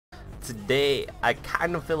today I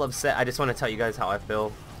kind of feel upset. I just want to tell you guys how I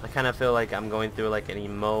feel. I kind of feel like I'm going through like an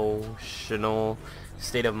emotional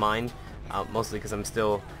state of mind, mostly because I'm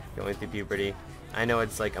still going through puberty. I know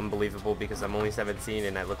it's like unbelievable because I'm only 17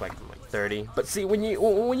 and I look like I'm like 30. But see, when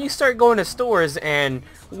you start going to stores and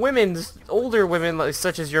older women like,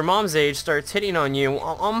 such as your mom's age starts hitting on you,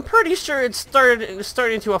 I'm pretty sure it's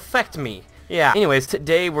starting to affect me. Yeah. Anyways,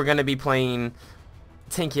 today we're gonna be playing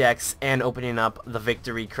Tanki X and opening up the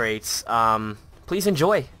victory crates. Please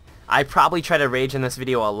enjoy. I probably try to rage in this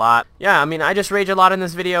video a lot. Yeah, I mean, I just rage a lot in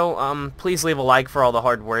this video. Please leave a like for all the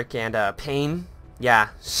hard work and pain. Yeah,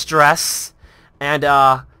 stress. And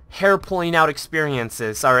hair pulling out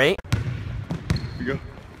experiences, alright? Here you go.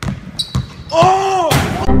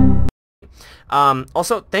 Oh!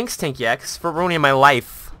 Also, thanks Tanki X for ruining my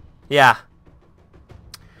life. Yeah.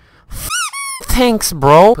 Thanks,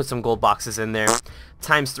 bro. Put some gold boxes in there.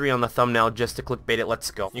 ×3 on the thumbnail just to clickbait it. Let's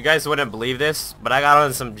go. You guys wouldn't believe this, but I got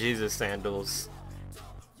on some Jesus sandals.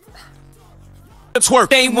 Let's work.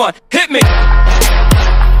 Game one. Hit me.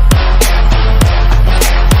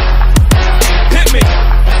 Hit me.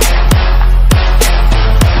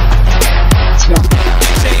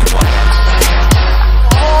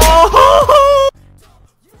 Oh!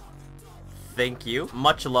 Thank you.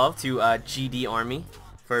 Much love to GD Army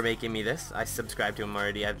for making me this. I subscribed to him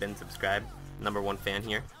already. I've been subscribed. #1 fan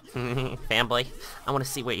here. Fanboy. I want to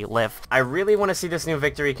see where you live. I really want to see this new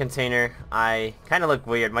victory container. I kind of look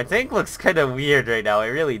weird. My tank looks kind of weird right now. It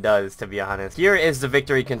really does, to be honest. Here is the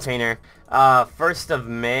victory container. 1st of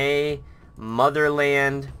May.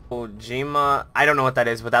 Motherland. Ojima. I don't know what that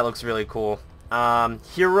is, but that looks really cool.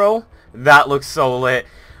 Hero. That looks so lit.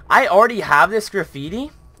 I already have this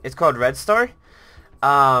graffiti. It's called Red Star.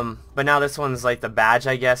 But now this one's like the badge,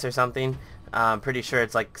 I guess, or something. I'm pretty sure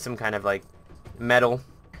it's like some kind of like medal.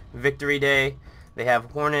 Victory Day. They have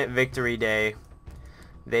Hornet Victory Day.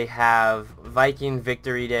 They have Viking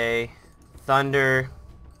Victory Day. Thunder.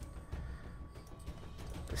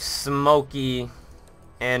 Smoky.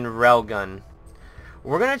 And Railgun.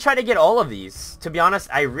 We're gonna try to get all of these. To be honest,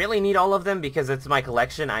 I really need all of them because it's my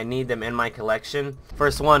collection. I need them in my collection.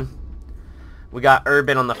 First one. We got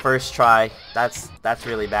Urban on the first try. That's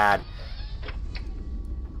really bad.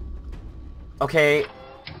 Okay.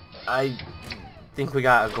 I think we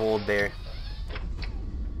got a gold there.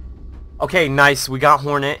 Okay, nice. We got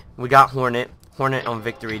Hornet. We got Hornet. Hornet on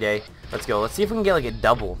Victory Day. Let's go. Let's see if we can get like a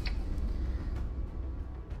double.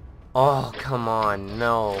 Oh, come on.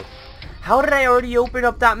 No. How did I already open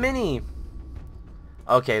up that many?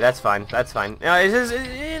 Okay, that's fine. That's fine. It's just,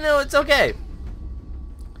 you know, it's okay.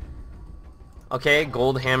 Okay,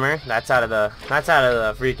 gold hammer. That's out of the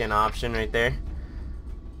freaking option right there.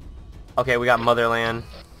 Okay, we got Motherland.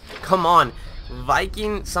 Come on.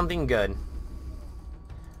 Viking, something good.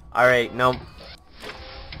 Alright, nope.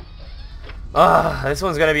 Ugh, this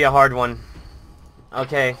one's gonna be a hard one.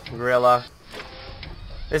 Okay, Gorilla.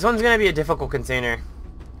 This one's gonna be a difficult container.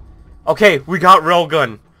 Okay, we got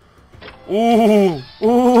Railgun. Ooh,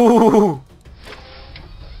 ooh.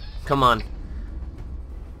 Come on.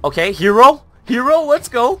 Okay, Hero. Hero, let's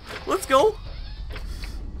go. Let's go.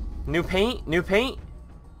 New paint. New paint.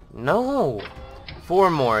 No. 4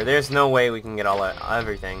 more. There's no way we can get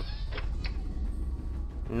everything.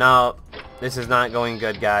 No. This is not going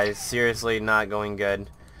good, guys. Seriously, not going good.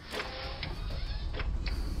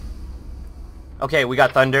 Okay, we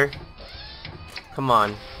got Thunder. Come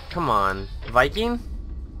on. Come on. Viking?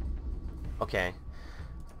 Okay.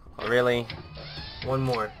 Oh, really? 1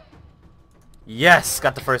 more. Yes!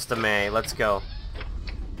 Got the 1st of May. Let's go.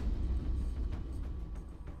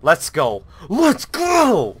 Let's go. Let's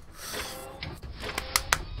go!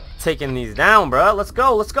 Taking these down, bro. Let's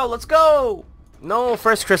go. Let's go. Let's go! No,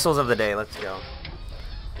 first crystals of the day. Let's go.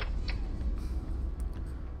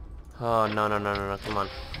 Oh, no, no, no, no, no. Come on.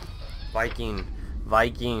 Viking.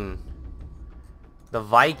 Viking. The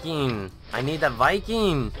Viking. I need that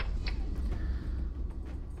Viking.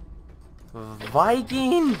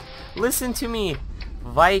 Viking. Listen to me.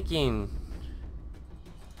 Viking.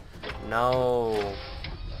 No.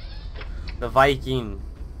 The Viking.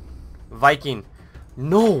 Viking.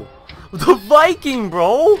 No. The Viking,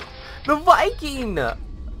 bro. The Viking.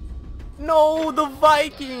 No, the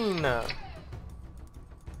Viking.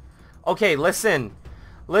 Okay, listen.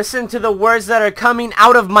 Listen to the words that are coming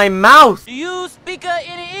out of my mouth. Do you speak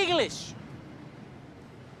any English?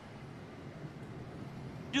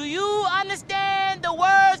 Do you understand the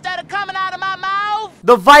words that are coming out of my mouth?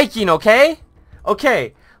 The Viking, okay?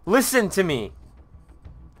 Okay, listen to me.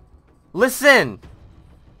 Listen.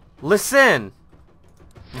 Listen.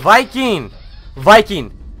 Viking.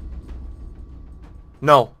 Viking.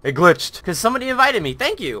 No, it glitched. Because somebody invited me.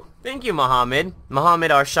 Thank you. Thank you, Mohammed. Mohammed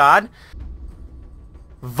Arshad.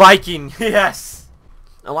 Viking. Yes.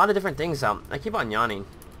 A lot of different things. I keep on yawning.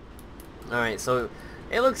 Alright, so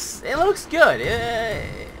it looks good.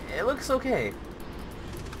 It looks okay.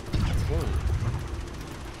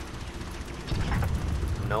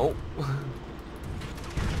 Nope.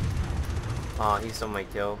 Oh, he stole my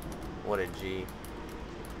kill. What a G.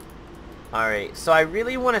 Alright, so I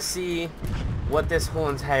really want to see what this whole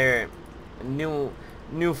entire new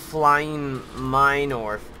flying mine,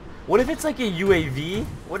 or what if it's like a UAV?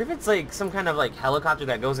 What if it's like some kind of like helicopter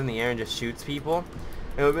that goes in the air and just shoots people?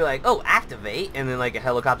 It would be like, oh, activate, and then like a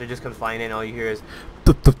helicopter just comes flying in, and all you hear is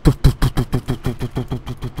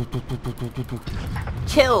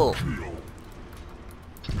kill.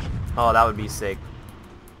 Oh, that would be sick.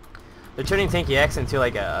 They're turning Tanky X into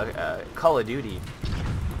like a Call of Duty.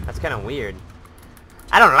 That's kind of weird.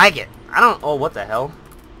 I don't like it. Oh, what the hell?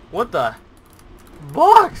 What the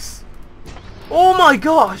box? Oh my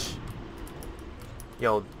gosh.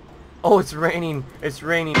 Yo. Oh, it's raining. It's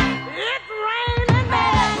raining. It's raining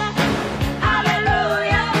men.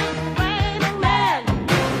 Hallelujah. It's raining men.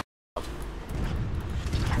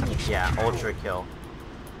 Yeah, ultra kill.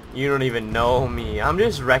 You don't even know me. I'm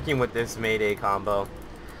just wrecking with this Mayday combo.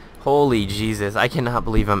 Holy Jesus. I cannot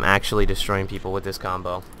believe I'm actually destroying people with this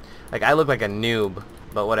combo. Like, I look like a noob,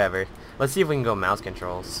 but whatever. Let's see if we can go mouse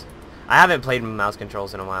controls. I haven't played mouse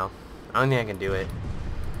controls in a while. I don't think I can do it.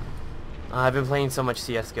 I've been playing so much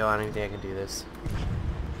CSGO, I don't even think I can do this.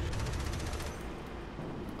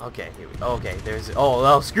 Okay, here we go. Okay, there's...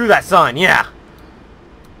 Oh, screw that sun, yeah!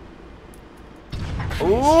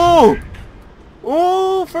 Ooh!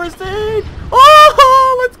 Ooh, first aid!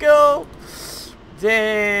 Oh, let's go!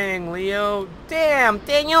 Dang, Leo. Damn,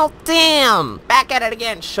 Daniel, damn! Back at it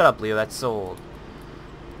again! Shut up, Leo, that's so old.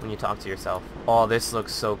 When you talk to yourself. Oh, this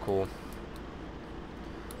looks so cool.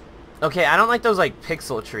 Okay, I don't like those, like,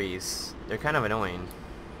 pixel trees. They're kind of annoying.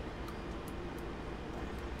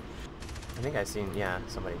 I think I've seen, yeah,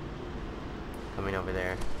 somebody coming over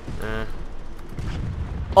there.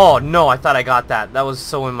 Oh, no, I thought I got that. That was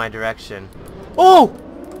so in my direction. Oh!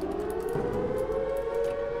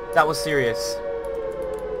 That was serious.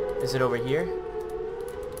 Is it over here?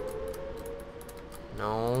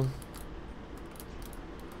 No.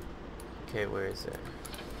 Okay, where is it?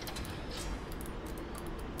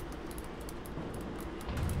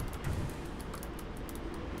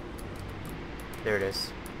 There it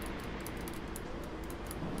is.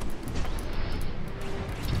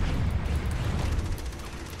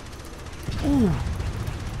 Ooh.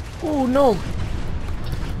 Oh, no.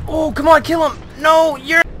 Oh, come on, kill him. No,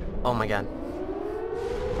 you're... Oh, my God.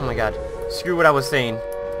 Oh, my God. Screw what I was saying.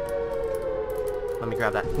 Let me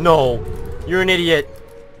grab that. No. You're an idiot.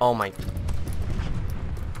 Oh, my...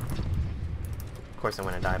 Of course I'm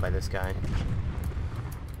gonna die by this guy.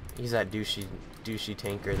 He's that douchey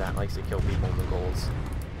tanker that likes to kill people in the goals.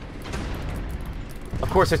 Of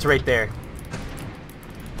course it's right there.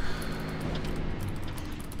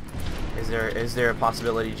 Is there a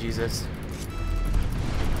possibility, Jesus?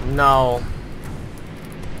 No.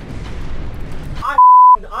 I'm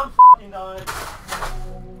f***ing done.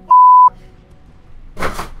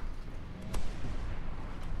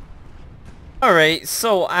 Alright,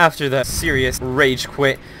 so after that serious rage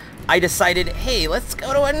quit, I decided, hey, let's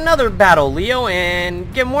go to another battle, Leo,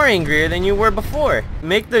 and get more angrier than you were before.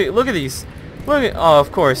 Look at these. Look at, oh,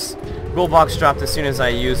 of course. Gold box dropped as soon as I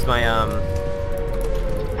used my,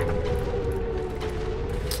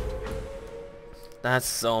 That's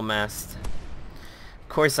so messed. Of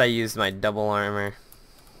course I used my double armor.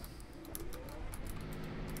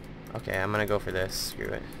 Okay, I'm gonna go for this. Screw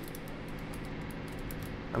it.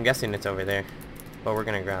 I'm guessing it's over there, but we're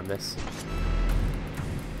gonna grab this.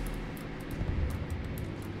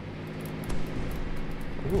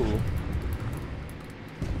 Ooh.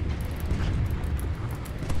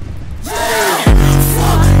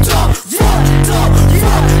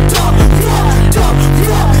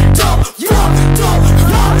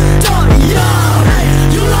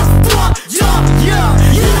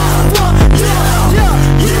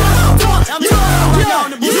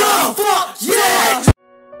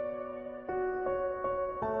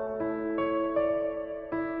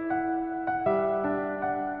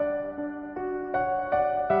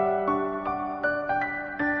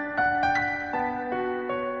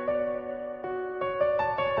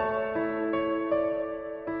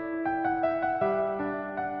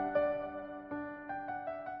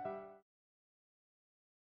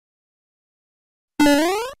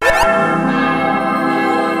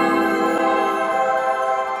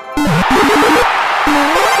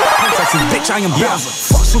 I am Bowser.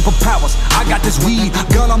 Fuck superpowers, I got this weed.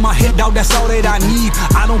 Gun on my head, dog, that's all that I need.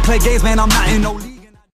 I don't play games, man, I'm not in no league.